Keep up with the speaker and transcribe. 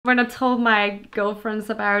When I told my girlfriends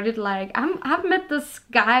about it, like, I've met this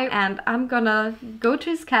guy and I'm gonna go to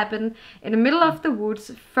his cabin in the middle of the woods,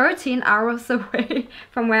 13 hours away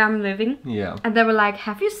from where I'm living. Yeah. And they were like,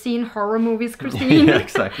 have you seen horror movies, Christine? Yeah,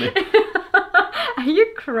 exactly. Are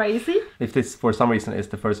you crazy? If this for some reason is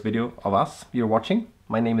the first video of us you're watching,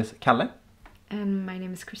 my name is Kalle. And my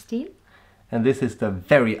name is Christine. And this is the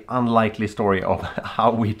very unlikely story of how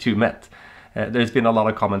we two met. There's been a lot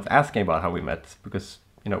of comments asking about how we met because,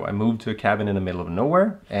 you know, I moved to a cabin in the middle of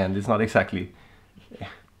nowhere and it's not exactly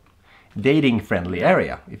dating friendly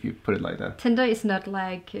area, if you put it like that. Tinder is not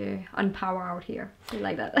like on power out here, so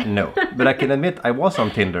like that. No, but I can admit I was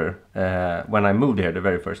on Tinder when I moved here the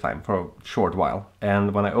very first time for a short while.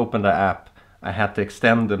 And when I opened the app, I had to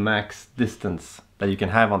extend the max distance that you can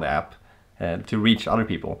have on the app to reach other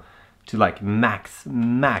people to like max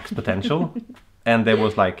potential. And there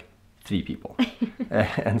was like 3 people.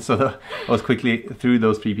 And so I was quickly through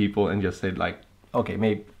those 3 people and just said like, okay,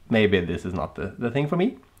 maybe this is not the thing for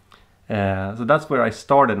me. So that's where I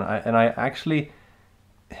started, and I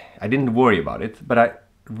didn't worry about it, but I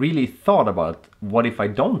really thought about what if I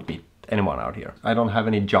don't meet anyone out here. I don't have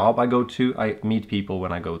any job I go to. I meet people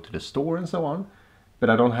when I go to the store and so on, but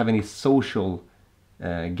I don't have any social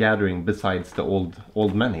gathering besides the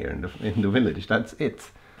old men here in the village. That's it.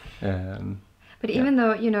 But even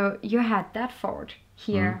though, you know, you had that fort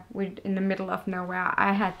here in the middle of nowhere,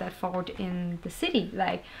 I had that fort in the city.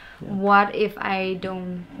 Like, what if I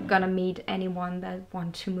don't gonna meet anyone that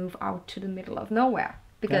want to move out to the middle of nowhere?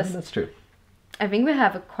 Because that's true. I think we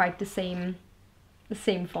have quite the same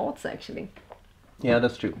thoughts actually. Yeah,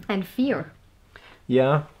 that's true. And fear.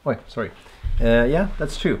 Yeah. Wait, sorry. Yeah,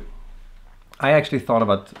 that's true. I actually thought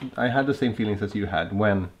about. I had the same feelings as you had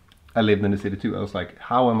when I lived in the city too. I was like,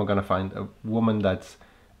 how am I gonna find a woman that's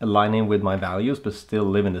aligning with my values but still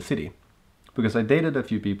live in the city? Because I dated a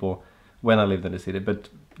few people when I lived in the city, but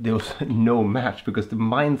there was no match because the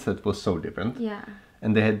mindset was so different. Yeah.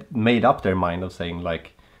 And they had made up their mind of saying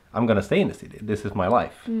like, I'm gonna stay in the city. This is my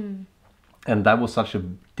life. And that was such a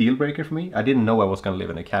deal breaker for me. I didn't know I was gonna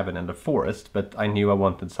live in a cabin in the forest, but I knew I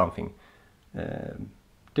wanted something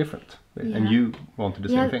different. Yeah. And you wanted the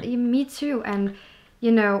same thing. Yeah, me too. And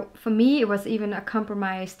you know, for me, it was even a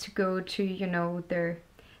compromise to go to, you know,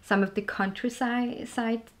 some of the countryside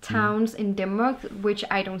towns in Denmark, which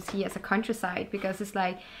I don't see as a countryside because it's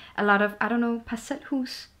like a lot of, I don't know,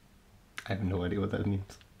 parcelhus. I have no idea what that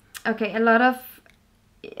means. Okay, a lot of,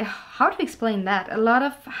 how to explain that? A lot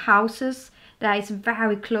of houses that is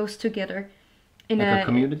very close together. In like a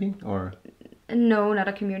community or? No, not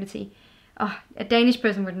a community. Oh, a Danish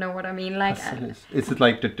person would know what I mean. Like, is it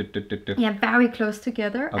like? Yeah, very close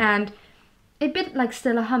together, okay. And a bit like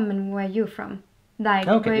Stillehammen, where you're from. Like,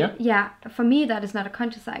 okay, yeah. For me, that is not a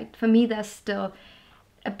countryside. For me, there's still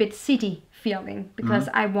a bit city feeling because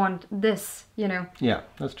I want this, you know. Yeah,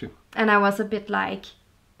 that's true. And I was a bit like,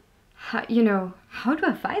 how do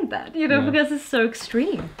I find that? You know, because it's so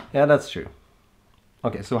extreme. Yeah, that's true.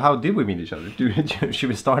 Okay, so how did we meet each other? Should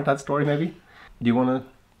we start that story maybe? Do you want to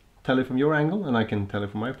tell it from your angle and I can tell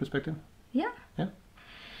it from my perspective? Yeah. Yeah.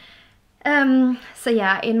 So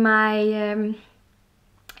yeah, in my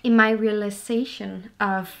realization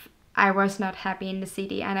of I was not happy in the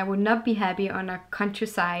city and I would not be happy on a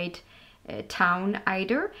countryside town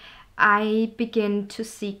either, I began to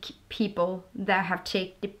seek people that have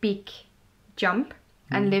taken the big jump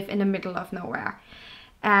and live in the middle of nowhere.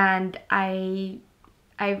 And I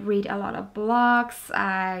read a lot of blogs,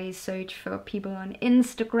 I search for people on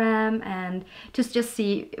Instagram and to just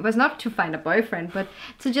see, it was not to find a boyfriend, but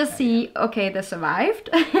to just see, okay, they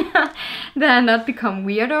survived, they're not become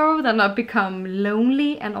weirdo, they're not become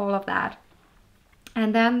lonely and all of that.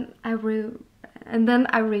 And then I read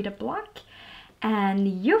a blog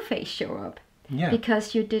and your face show up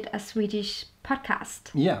because you did a Swedish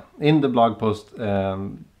podcast. Yeah, in the blog post,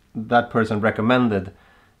 that person recommended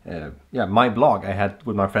my blog I had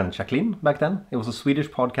with my friend Jacqueline back then. It was a Swedish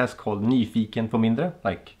podcast called Nyfiken på mindre,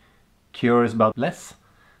 like curious about less,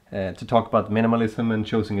 to talk about minimalism and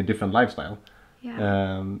choosing a different lifestyle.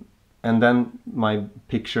 Yeah. And then my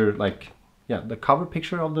picture, the cover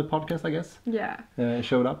picture of the podcast, I guess. Yeah.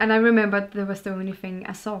 Showed up. And I remember that was the only thing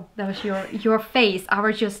I saw. That was your face. I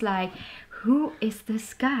was just like, who is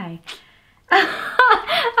this guy?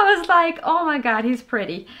 I was like, oh my god, he's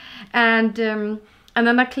pretty. And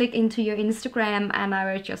then I clicked into your Instagram and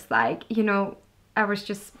I was just like, you know, I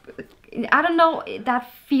don't know, that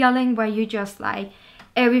feeling where you just like,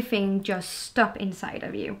 everything just stopped inside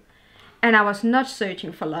of you. And I was not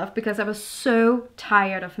searching for love because I was so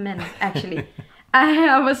tired of men, actually.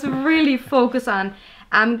 I was really focused on,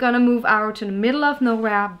 I'm gonna move out to the middle of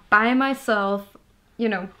nowhere by myself, you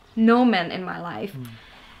know, no man in my life.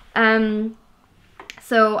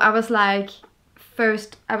 So I was like,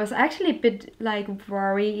 first, I was actually a bit like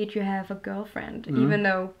worried you have a girlfriend, even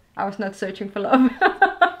though I was not searching for love.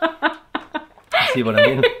 See what I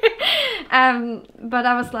mean? But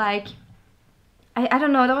I was like, I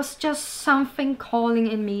don't know, there was just something calling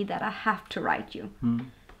in me that I have to write you.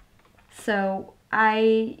 So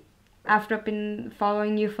after I've been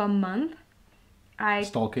following you for a month,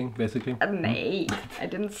 Stalking, basically. Nay, I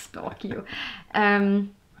didn't stalk you.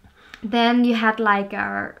 Then you had like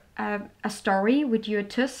a story with your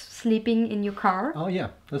tuss sleeping in your car. Oh yeah,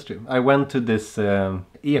 that's true. I went to this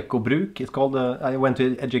ekobruk. It's called. I went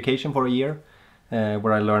to education for a year,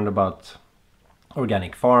 where I learned about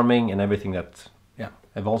organic farming and everything that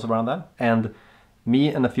evolves around that. And me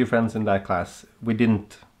and a few friends in that class, we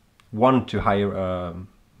didn't want to hire a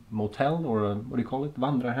motel or what do you call it,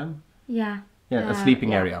 vandrarhem? Yeah. Yeah, a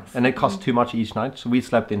sleeping area, and it cost too much each night. So we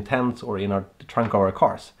slept in tents or in the trunk of our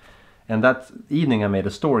cars. And that evening, I made a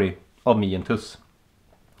story of me and Tuss,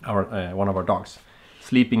 one of our dogs,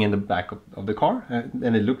 sleeping in the back of the car,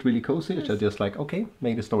 and it looked really cozy. So I just like, okay,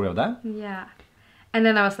 make a story of that. Yeah. And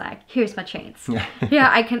then I was like, here's my chance. Yeah. Yeah,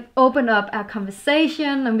 I can open up a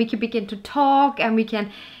conversation and we can begin to talk and he can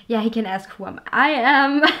ask who I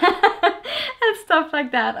am and stuff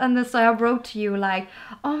like that. And then, so I wrote to you like,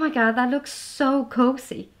 oh my God, that looks so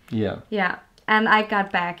cozy. Yeah. Yeah. And I got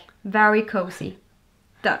back, very cozy.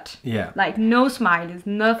 Dot. Yeah. Like no smileys,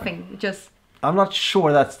 nothing. Just. I'm not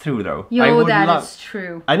sure that's true though. Yo, that is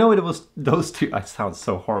true. I know it was those two. It sounds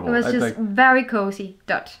so horrible. It was just very cozy.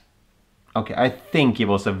 Dot. Okay, I think it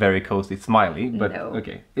was a very cozy smiley, but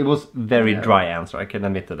okay. It was very dry answer, I can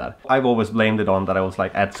admit to that. I've always blamed it on that I was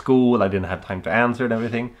like at school, I didn't have time to answer and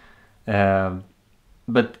everything.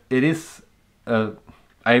 But it is, I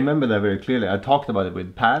remember that very clearly. I talked about it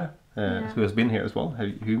with Per, who has been here as well,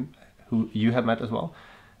 who you have met as well.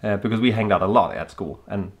 Because we hanged out a lot at school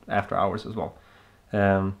and after hours as well.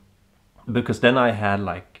 Because then I had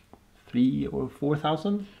like 3,000 or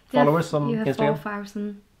 4,000 followers on Instagram. You have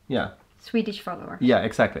 4,000. Yeah. Swedish follower. Yeah,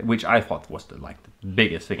 exactly. Which I thought was the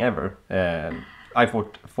biggest thing ever. I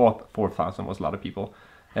thought 4,000 was a lot of people.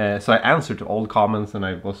 So I answered to all comments and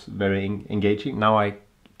I was very engaging. Now I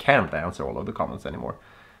can't answer all of the comments anymore.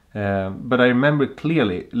 But I remember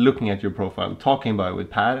clearly looking at your profile, talking about it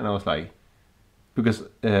with Per, and I was like, because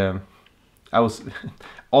I was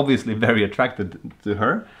obviously very attracted to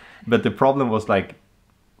her, but the problem was like,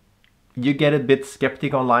 you get a bit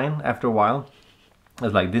skeptic online after a while. I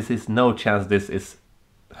was like, this is no chance this is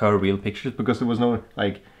her real pictures, because there was no,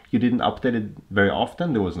 like, you didn't update it very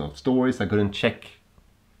often. There was no stories. I couldn't check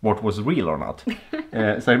what was real or not.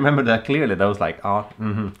 So I remember that clearly. That was like,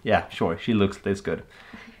 yeah, sure, she looks this good.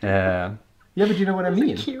 Yeah, but you know what I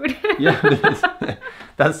mean? Cute. Yeah,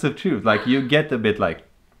 that's the truth. Like, you get a bit like,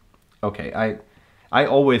 okay, I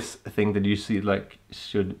always think that you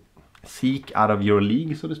should seek out of your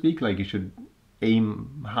league, so to speak. Like, you should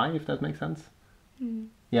aim high, if that makes sense.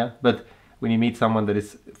 Yeah, but when you meet someone that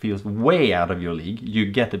feels way out of your league, you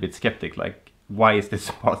get a bit skeptic, like, why is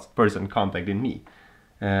this person contacting me?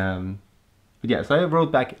 But yeah, so I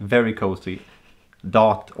wrote back very cozy,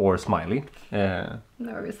 dot or smiley. No,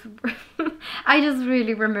 I just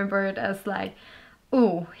really remember it as like,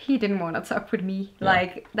 oh, he didn't want to talk with me. Yeah.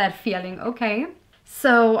 Like that feeling, okay.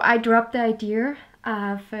 So I dropped the idea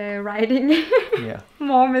of writing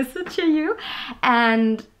more message to you,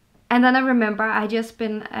 and then I remember I just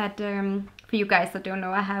been at, for you guys that don't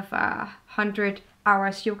know, I have 100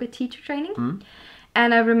 hours yoga teacher training.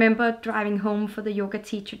 And I remember driving home for the yoga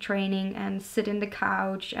teacher training and sit in the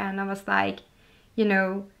couch, and I was like, you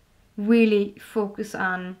know, really focus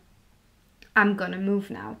on, I'm gonna move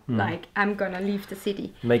now. Like, I'm gonna leave the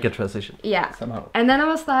city. Make a transition. Yeah. Somehow. And then I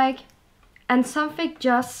was like, and something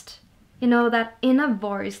just, you know, that inner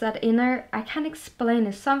voice, that inner, I can't explain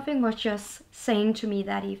it. Something was just saying to me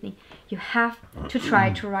that evening, you have to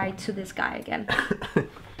try to write to this guy again.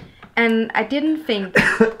 And I didn't think.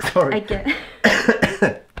 Sorry. I get.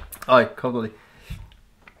 Oh, totally.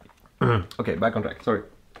 Okay, back on track. Sorry.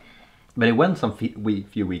 But it went some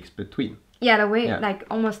few weeks between. Yeah, the way like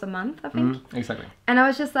almost a month, I think. Exactly. And I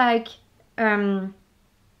was just like, yeah,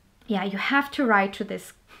 you have to write to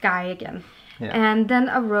this guy again. Yeah. And then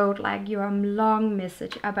I wrote like your long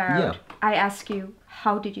message about, I ask you,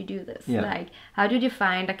 how did you do this? Yeah. Like, how did you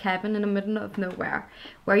find a cabin in the middle of nowhere?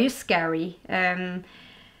 Were you scary?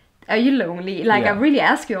 Are you lonely? Like, I really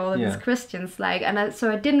ask you all of these questions. Like, and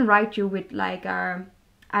so I didn't write you with like,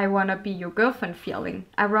 I wanna be your girlfriend feeling.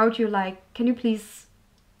 I wrote you like, can you please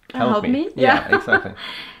help me. Yeah, exactly.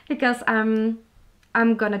 Because I'm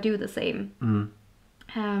gonna do the same.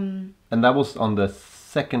 And that was on the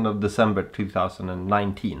 2nd of December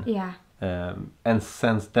 2019. Yeah. And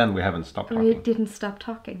since then we haven't stopped talking. We didn't stop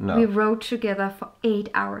talking. No. We rode together for 8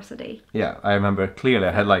 hours a day. Yeah, I remember clearly.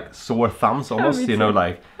 I had like sore thumbs almost, Me you know, too.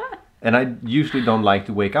 like. And I usually don't like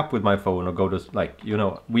to wake up with my phone or go to, like, you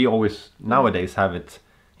know, we always nowadays have it,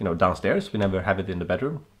 you know, downstairs. We never have it in the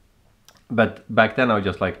bedroom. But back then I was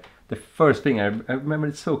just like, the first thing, I remember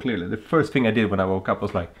it so clearly. The first thing I did when I woke up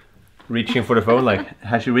was like, reaching for the phone, like,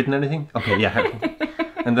 has she written anything? Okay, yeah.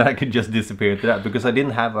 And then I could just disappear into that because I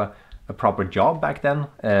didn't have a proper job back then.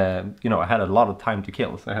 You know, I had a lot of time to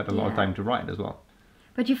kill, so I had a lot of time to write as well.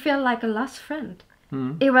 But you feel like a lost friend.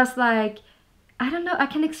 It was like, I don't know, I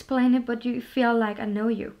can explain it, but you feel like I know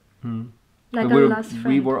you. Like a lost friend.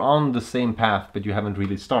 We were on the same path, but you haven't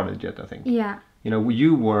really started yet, I think. Yeah. You know,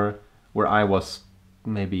 you were where I was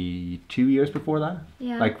maybe 2 years before that.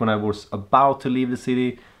 Yeah. Like when I was about to leave the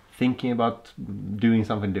city, thinking about doing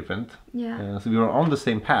something different. Yeah. So we were on the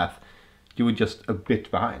same path. You were just a bit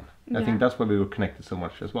behind. I Yeah. think that's why we were connected so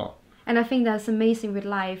much as well. And I think that's amazing with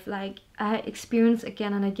life. Like I experience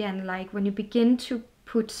again and again, like when you begin to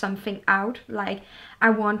put something out, like I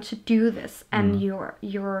want to do this, and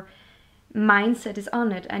your mindset is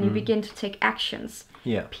on it, and you begin to take actions.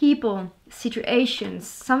 Yeah. People, situations,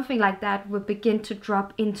 something like that will begin to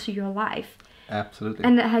drop into your life. Absolutely.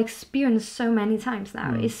 And I have experienced so many times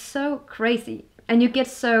now. It's so crazy. And you get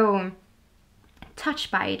so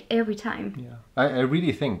touched by it every time. Yeah. I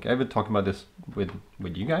really think, I've been talking about this with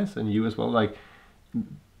you guys and you as well, like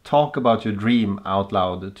talk about your dream out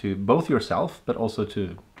loud to both yourself but also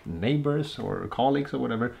to neighbors or colleagues or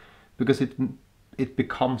whatever, because it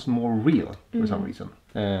becomes more real for some reason.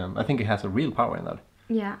 I think it has a real power in that.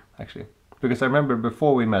 Yeah. Actually. Because I remember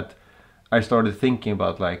before we met, I started thinking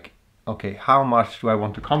about like, okay, how much do I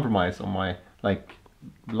want to compromise on my like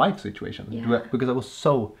life situation? Yeah. Because I was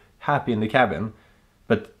so happy in the cabin,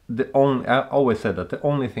 but I always said that the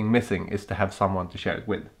only thing missing is to have someone to share it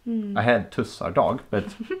with. I had Tuss, our dog,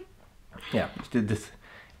 but yeah, this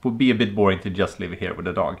would be a bit boring to just live here with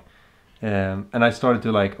a dog. And I started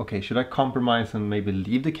to like, okay, should I compromise and maybe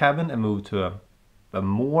leave the cabin and move to a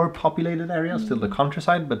more populated area, still the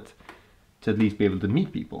countryside, but to at least be able to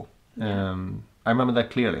meet people. I remember that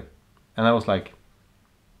clearly. And I was like,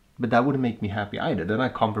 but that wouldn't make me happy either. Then I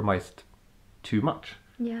compromised too much.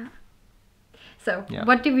 Yeah. So,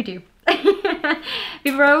 what did we do?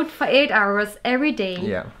 We rode for 8 hours every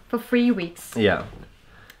day for 3 weeks. Yeah.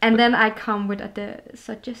 And then I come with the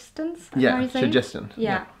suggestions. Yeah, suggestion.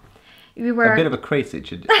 Yeah. We were a bit of a crazy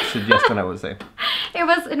suggestion, I would say. It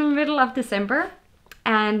was in the middle of December,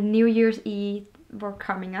 and New Year's Eve were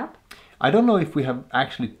coming up. I don't know if we have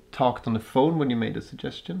actually talked on the phone when you made the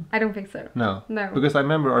suggestion. I don't think so. No. Because I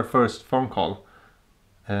remember our first phone call.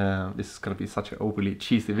 This is going to be such an overly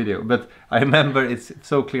cheesy video, but I remember it's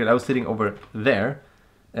so clear. I was sitting over there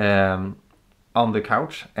on the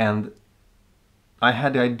couch, and I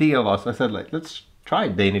had the idea of us. I said, like, let's try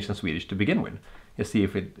Danish and Swedish to begin with and see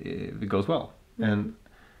if it goes well. And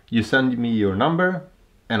you send me your number,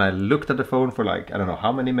 and I looked at the phone for like, I don't know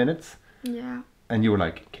how many minutes. Yeah. And you were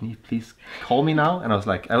like, can you please call me now? And I was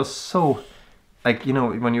like, I was so, like, you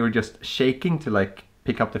know, when you were just shaking to like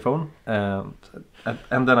pick up the phone.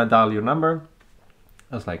 And then I dialed your number.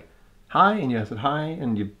 I was like, hi. And you said hi.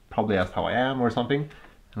 And you probably asked how I am or something.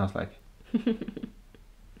 And I was like,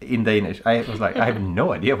 in Danish. I was like, I have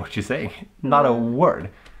no idea what you're saying. Not a word.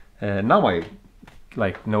 Now I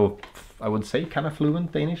like know, I would say kind of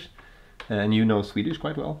fluent Danish. And you know Swedish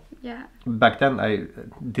quite well. Yeah. Back then I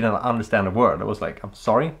didn't understand a word. I was like, I'm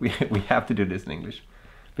sorry, we have to do this in English.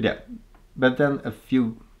 But yeah, but then I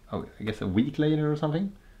guess a week later or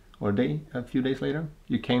something, or a few days later,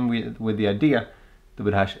 you came with the idea that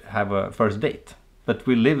we'd have a first date. But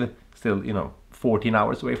we live still, 14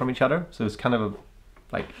 hours away from each other. So it's kind of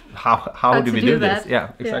like, how do we do this?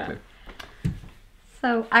 Yeah, exactly. Yeah.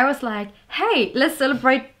 So I was like, hey, let's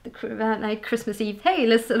celebrate Christmas Eve. Hey,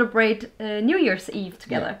 let's celebrate New Year's Eve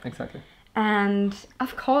together. Yeah, exactly. And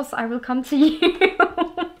of course I will come to you.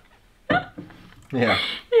 Yeah.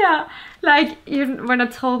 Yeah. Like even when I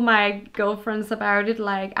told my girlfriends about it,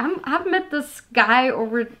 like I've met this guy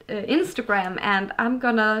over Instagram, and I'm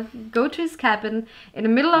gonna go to his cabin in the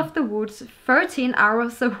middle of the woods, 13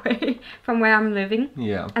 hours away from where I'm living.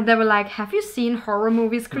 Yeah. And they were like, have you seen horror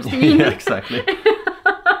movies, Christine? Yeah, exactly.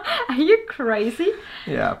 Are you crazy?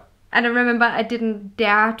 Yeah. And I remember I didn't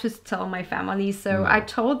dare to tell my family, so I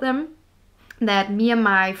told them that me and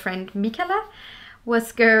my friend Mikala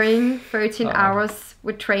was going 13 hours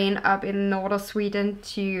with train up in northern Sweden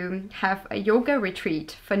to have a yoga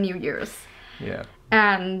retreat for New Year's. Yeah.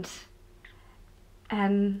 And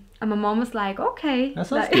my mom was like, okay. That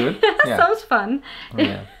sounds like, good. that Yeah. sounds fun.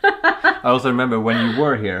 Yeah. I also remember when you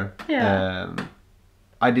were here, Yeah.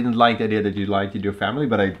 I didn't like the idea that you liked your family,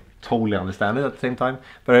 but I totally understand it at the same time.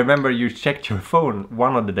 But I remember you checked your phone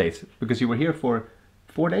one of the days because you were here for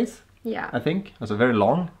 4 days, Yeah. I think. It was a very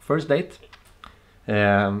long first date.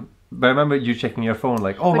 But I remember you checking your phone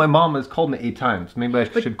like, oh, my mom has called me 8 times. Maybe I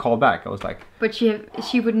should call back. I was like... But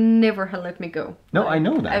she would never have let me go. No, Like, I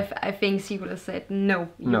know that. I think she would have said, no,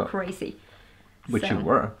 you're No. crazy. Which So, you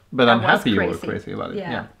were. But I I'm was happy you were crazy. crazy about it.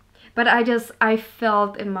 Yeah. But I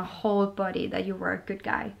felt in my whole body that you were a good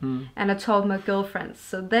guy. And I told my girlfriends,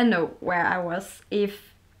 so they know where I was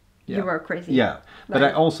if you were crazy. Yeah, but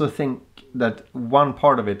I also think that one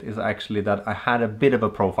part of it is actually that I had a bit of a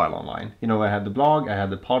profile online. You know, I had the blog, I had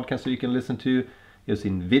the podcast that you can listen to, you've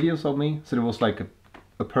seen videos of me, so there was like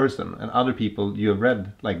a person, and other people you have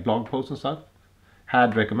read, like blog posts and stuff,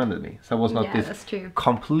 had recommended me. So I was not Yeah, this that's true.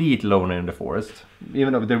 complete loner in the forest,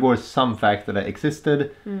 even though there was some fact that I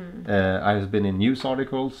existed. I have been in news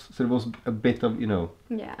articles, so there was a bit of, you know,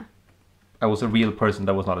 Yeah. I was a real person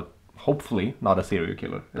that was not hopefully not a serial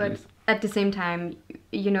killer, at But least. at the same time,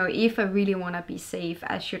 you know, if I really want to be safe,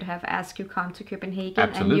 I should have asked you come to Copenhagen.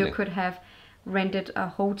 Absolutely. And you could have rented a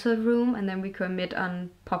hotel room and then we could meet on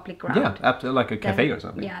public ground. Yeah, absolutely, like a cafe Then- or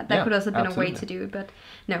something. Yeah, that could also been a way absolutely. to do it, but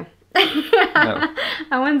no. No.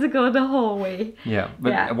 I want to go the whole way. Yeah, but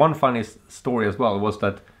Yeah. one funny story as well was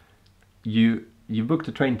that you booked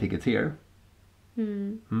the train tickets here.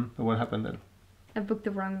 But what happened then? I booked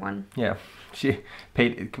the wrong one. Yeah, she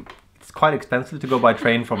paid. It's quite expensive to go by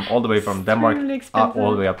train from all the way from Denmark Extremely all the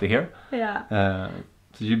expensive. way up to here. Yeah.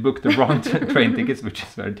 So you booked the wrong train tickets, which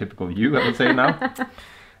is very typical you, I would say now.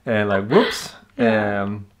 And like, whoops. Yeah.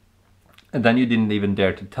 And then you didn't even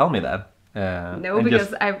dare to tell me that. No, and because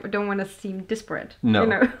just- I don't want to seem desperate. No. You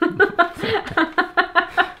know?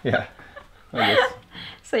 Yeah, I guess.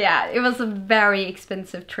 So yeah, it was a very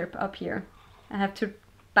expensive trip up here. I have to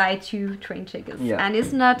buy 2 train tickets. Yeah. And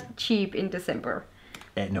it's not cheap in December.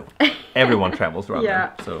 No, everyone travels around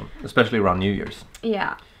Yeah. there, so especially around New Year's.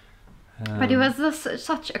 Yeah. But it was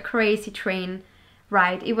such a crazy train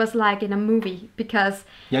ride. It was like in a movie because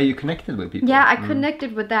Yeah, you connected with people. yeah, I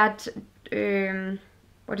connected with that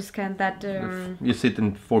what is kind of that You sit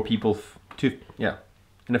in 4 people,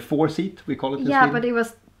 in a 4-seat, we call it in yeah, Sweden. but it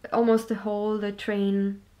was almost the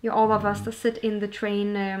train. All of us that sit in the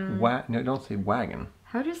train. No, don't say wagon.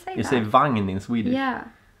 How do you say You that? say vagn in Swedish. Yeah.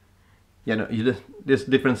 Yeah, no, there's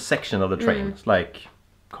different section of the train. It's like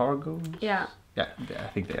cargo. Yeah. Yeah, I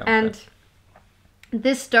think they are. And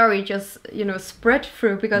this story just, spread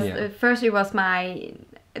through because Yeah. first it was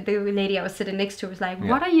the lady I was sitting next to was like, Yeah.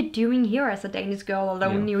 what are you doing here as a Danish girl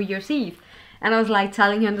alone Yeah. New Year's Eve? And I was like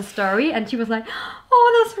telling her the story and she was like,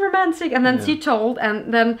 oh, that's romantic. And then Yeah. she told,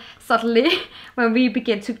 and then suddenly when we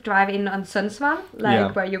began to drive in on Sundsvall,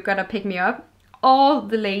 where you're gonna pick me up, all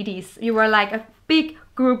the ladies, you were like a big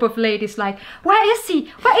group of ladies like, where is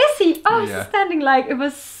he? Where is he? Oh, Yeah. he's standing like, it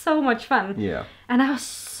was so much fun. Yeah. And I was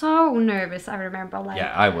so nervous, I remember. Like,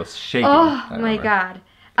 Yeah, I was shaking. oh I my remember. God.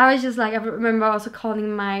 I was just like, I remember also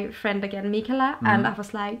calling my friend again, Mikaela, and I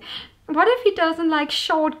was like, what if he doesn't like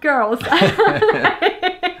short girls?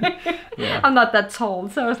 Yeah. I'm not that tall,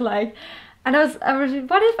 so I was like, and I was,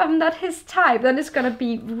 what if I'm not his type? Then it's gonna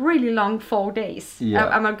be really long 4 days. Yeah.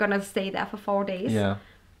 I'm not gonna stay there for 4 days. Yeah.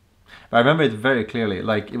 I remember it very clearly.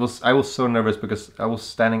 Like I was so nervous because I was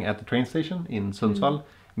standing at the train station in Sundsvall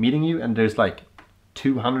meeting you, and there's like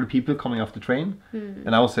 200 people coming off the train,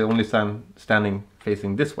 and I was the only standing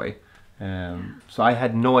facing this way. So I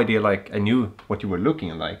had no idea. Like I knew what you were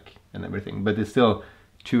looking like and everything, but there's still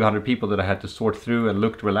 200 people that I had to sort through and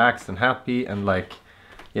looked relaxed and happy and like,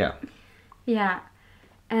 yeah. Yeah.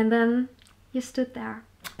 And then you stood there.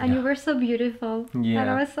 And you were so beautiful. Yeah. And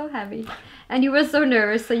I was so happy. And you were so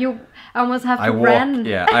nervous, so you almost have to I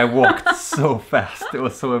run. walked so fast. It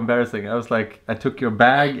was so embarrassing. I was like, I took your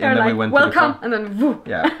bag and You're then we like, went welcome, to the and then woo.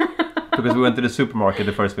 Yeah, because we went to the supermarket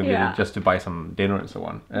the first thing we Yeah. did just to buy some dinner and so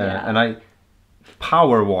on. Yeah. And I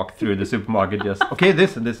power walked through the supermarket just, okay,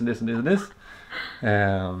 this and this and this and this and this.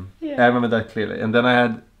 I remember that clearly. And then I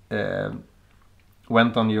had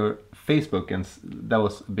went on your Facebook, and that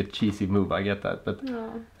was a bit cheesy move, I get that. But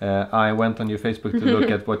I went on your Facebook to look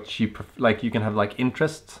at what she, like you can have like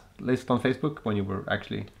interest list on Facebook when you were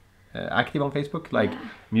actually active on Facebook, like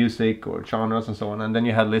music or genres and so on. And then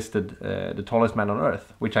you had listed the tallest man on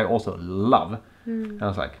earth, which I also love. And I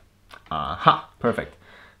was like, aha, perfect.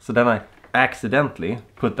 So then I accidentally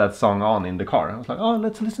put that song on in the car. I was like, oh,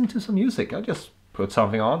 let's listen to some music. I just put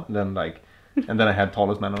something on, and then I had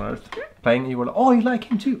Tallest Man on Earth playing. And you were like, oh, you like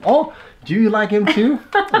him too? Oh, do you like him too?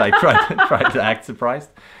 Like try to act surprised.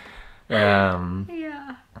 Yeah,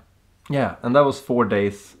 and that was 4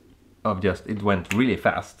 days of just, it went really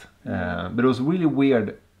fast. But it was really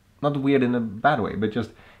weird, not weird in a bad way, but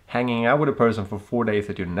just hanging out with a person for 4 days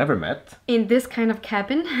that you never met. In this kind of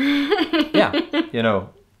cabin. Yeah, you know,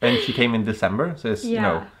 and she came in December, so it's, you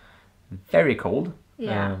know, very cold.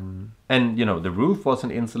 Yeah. And, you know, the roof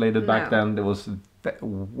wasn't insulated back then. It was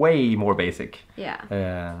way more basic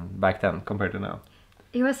back then compared to now.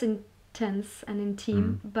 It was intense and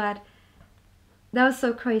intimate, but that was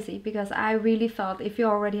so crazy because I really felt, if you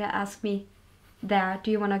already had asked me there,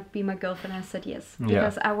 do you want to be my girlfriend? I said yes,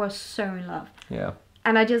 because I was so in love. Yeah.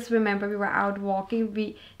 And I just remember we were out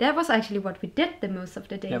walking. That was actually what we did the most of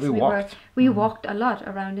the days. Yeah, we walked. We walked a lot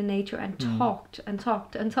around in nature and talked and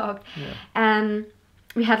talked and talked. Yeah. And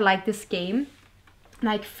we had like this game,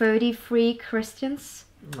 like 33 Christians.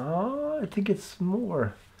 Oh, I think it's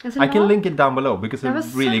more. I can link it down below because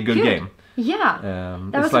it's a really good game. Yeah.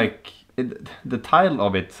 It's like the title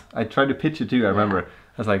of it. I tried to pitch it to you. I remember.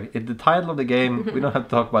 I was like, the title of the game. We don't have to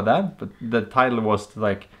talk about that, but the title was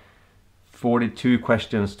like 42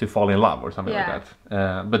 questions to fall in love or something like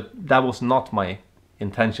that. But that was not my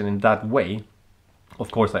intention in that way.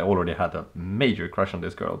 Of course, I already had a major crush on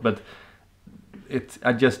this girl, but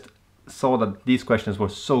I just saw that these questions were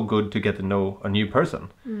so good to get to know a new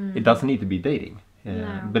person. It doesn't need to be dating,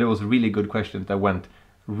 but it was really good questions that went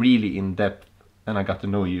really in depth, and I got to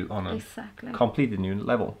know you on a completely new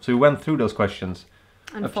level. So we went through those questions.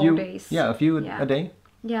 And 4 days. Yeah, a few a day.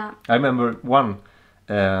 Yeah. I remember one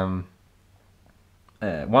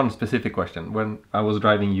specific question when I was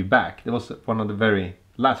driving you back. It was one of the very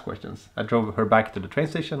last questions. I drove her back to the train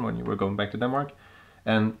station when you were going back to Denmark,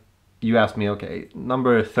 and you asked me, okay,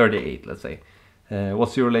 number 38, let's say,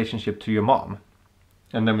 what's your relationship to your mom?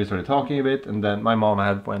 And then we started talking a bit, and then my mom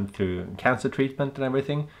had went through cancer treatment and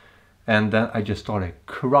everything, and then I just started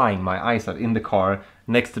crying my eyes out in the car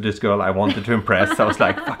next to this girl I wanted to impress. I was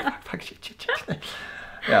like, fuck, shit.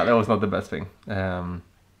 Yeah, that was not the best thing.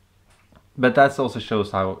 But that also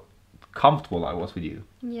shows how comfortable I was with you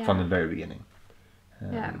from the very beginning.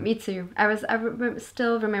 Yeah, me too. I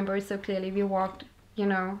still remember it so clearly. We walked, you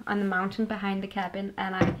know, on the mountain behind the cabin,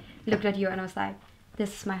 and I looked at you and I was like,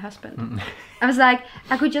 this is my husband. I was like,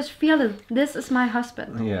 I could just feel it. This is my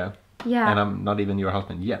husband. Yeah. Yeah. And I'm not even your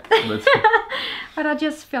husband yet. But, but I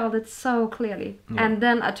just felt it so clearly. Yeah. And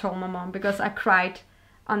then I told my mom because I cried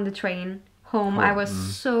on the train home. I was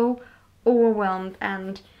so overwhelmed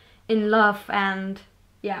and in love, and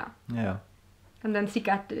yeah. And then she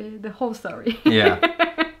got the whole story. Yeah.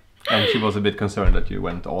 And she was a bit concerned that you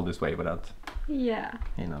went all this way without. Yeah.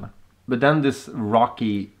 You know. But then this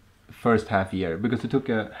rocky first half year, because it took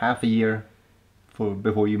a half a year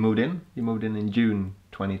before you moved in. You moved in June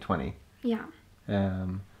 2020. Yeah.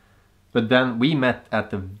 But then we met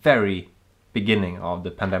at the very beginning of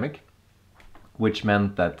the pandemic, which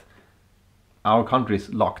meant that our countries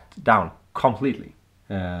locked down completely,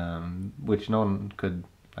 which no one could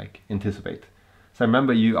like anticipate. So I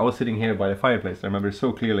remember I was sitting here by the fireplace. I remember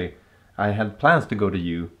so clearly. I had plans to go to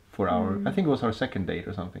you for I think it was our second date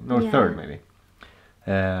or something, no, third maybe.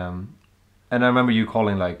 And I remember you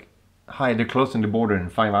calling like, hi, they're closing the border in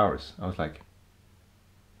 5 hours. I was like,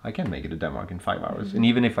 I can't make it to Denmark in 5 hours. And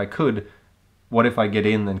even if I could, what if I get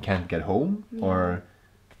in and can't get home? Or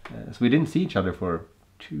so we didn't see each other for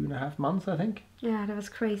 2.5 months, I think. Yeah, that was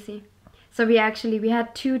crazy. So we had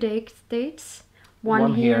 2 dates.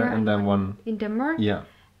 One here and then one in Denmark. Yeah.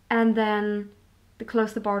 And then they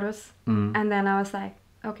closed the borders. And then I was like,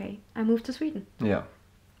 okay, I moved to Sweden. Yeah.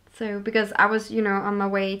 So because I was, you know, on my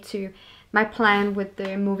way to, my plan with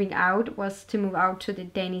the moving out was to move out to the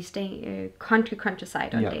Danish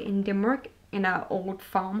countryside in Denmark in an old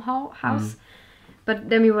farmhouse. But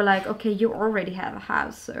then we were like, okay, you already have a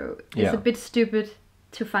house, so it's a bit stupid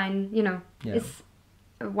to find, you know,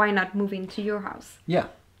 why not move into your house? Yeah.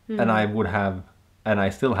 And I would have, and I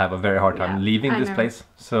still have a very hard time leaving this place.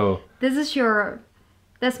 So this is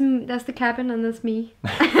that's the cabin and that's me.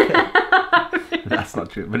 That's not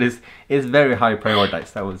true, but it's very high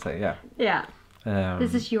prioritized, I would say. Yeah.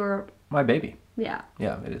 This is my baby. Yeah,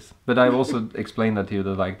 it is. But I've also explained that to you,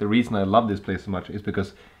 that like the reason I love this place so much is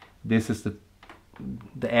because this is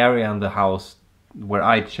the area and the house where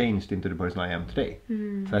I changed into the person I am today.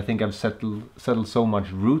 So I think I've settled so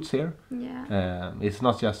much roots here. Yeah. It's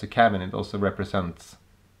not just a cabin; it also represents,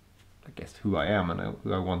 I guess, who I am and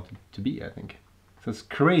who I want to be. I think so. It's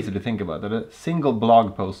crazy to think about that. A single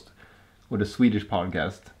blog post or the Swedish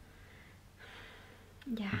podcast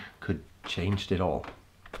Yeah. could change it all.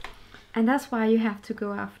 And that's why you have to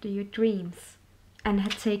go after your dreams and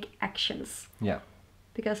take actions. Yeah.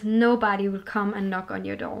 Because nobody will come and knock on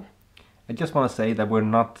your door. I just want to say that we're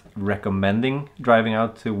not recommending driving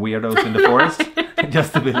out to weirdos in the forest.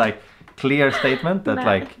 Just to be like clear statement that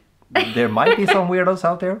like there might be some weirdos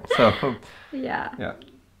out there. So yeah.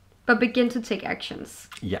 But begin to take actions.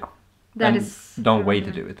 Yeah. That and is don't wait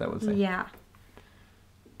to do it, I would say. Yeah.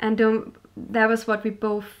 And that was what we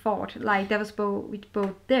both thought. Like that was we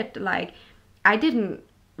both did. Like I didn't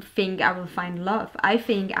think I will find love. I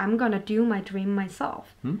think I'm gonna do my dream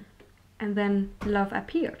myself. And then love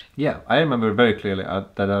appeared. Yeah, I remember very clearly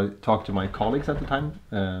that I talked to my colleagues at the time.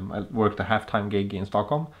 I worked a half-time gig in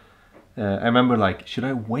Stockholm. I remember like, should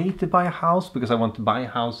I wait to buy a house because I want to buy a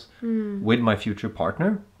house with my future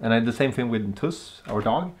partner? And I had the same thing with Tuss, our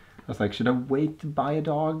dog. I was like, should I wait to buy a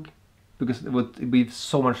dog? Because it'd be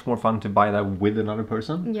so much more fun to buy that with another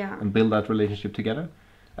person and build that relationship together.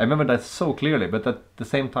 I remember that so clearly, but at the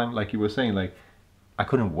same time, like you were saying, like I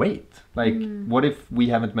couldn't wait. Like, what if we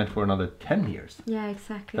haven't met for another 10 years? Yeah,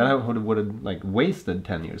 exactly. Then I would have like wasted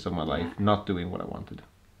 10 years of my life not doing what I wanted.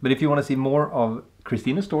 But if you want to see more of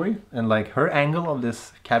Christina's story and like her angle of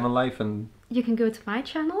this cabin life, and you can go to my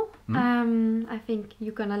channel. I think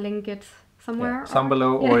you're gonna link it somewhere. Some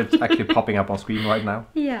below, or it's actually popping up on screen right now.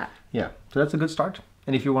 Yeah. Yeah, so that's a good start.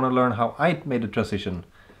 And if you want to learn how I made the transition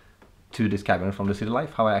to this cabin from the city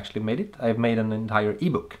life, how I actually made it, I've made an entire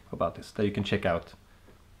ebook about this that you can check out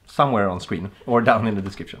somewhere on screen or down in the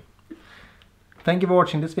description. Thank you for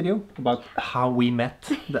watching this video about how we met,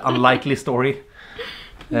 the unlikely story.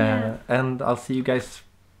 And I'll see you guys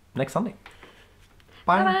next Sunday.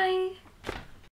 Bye. Bye.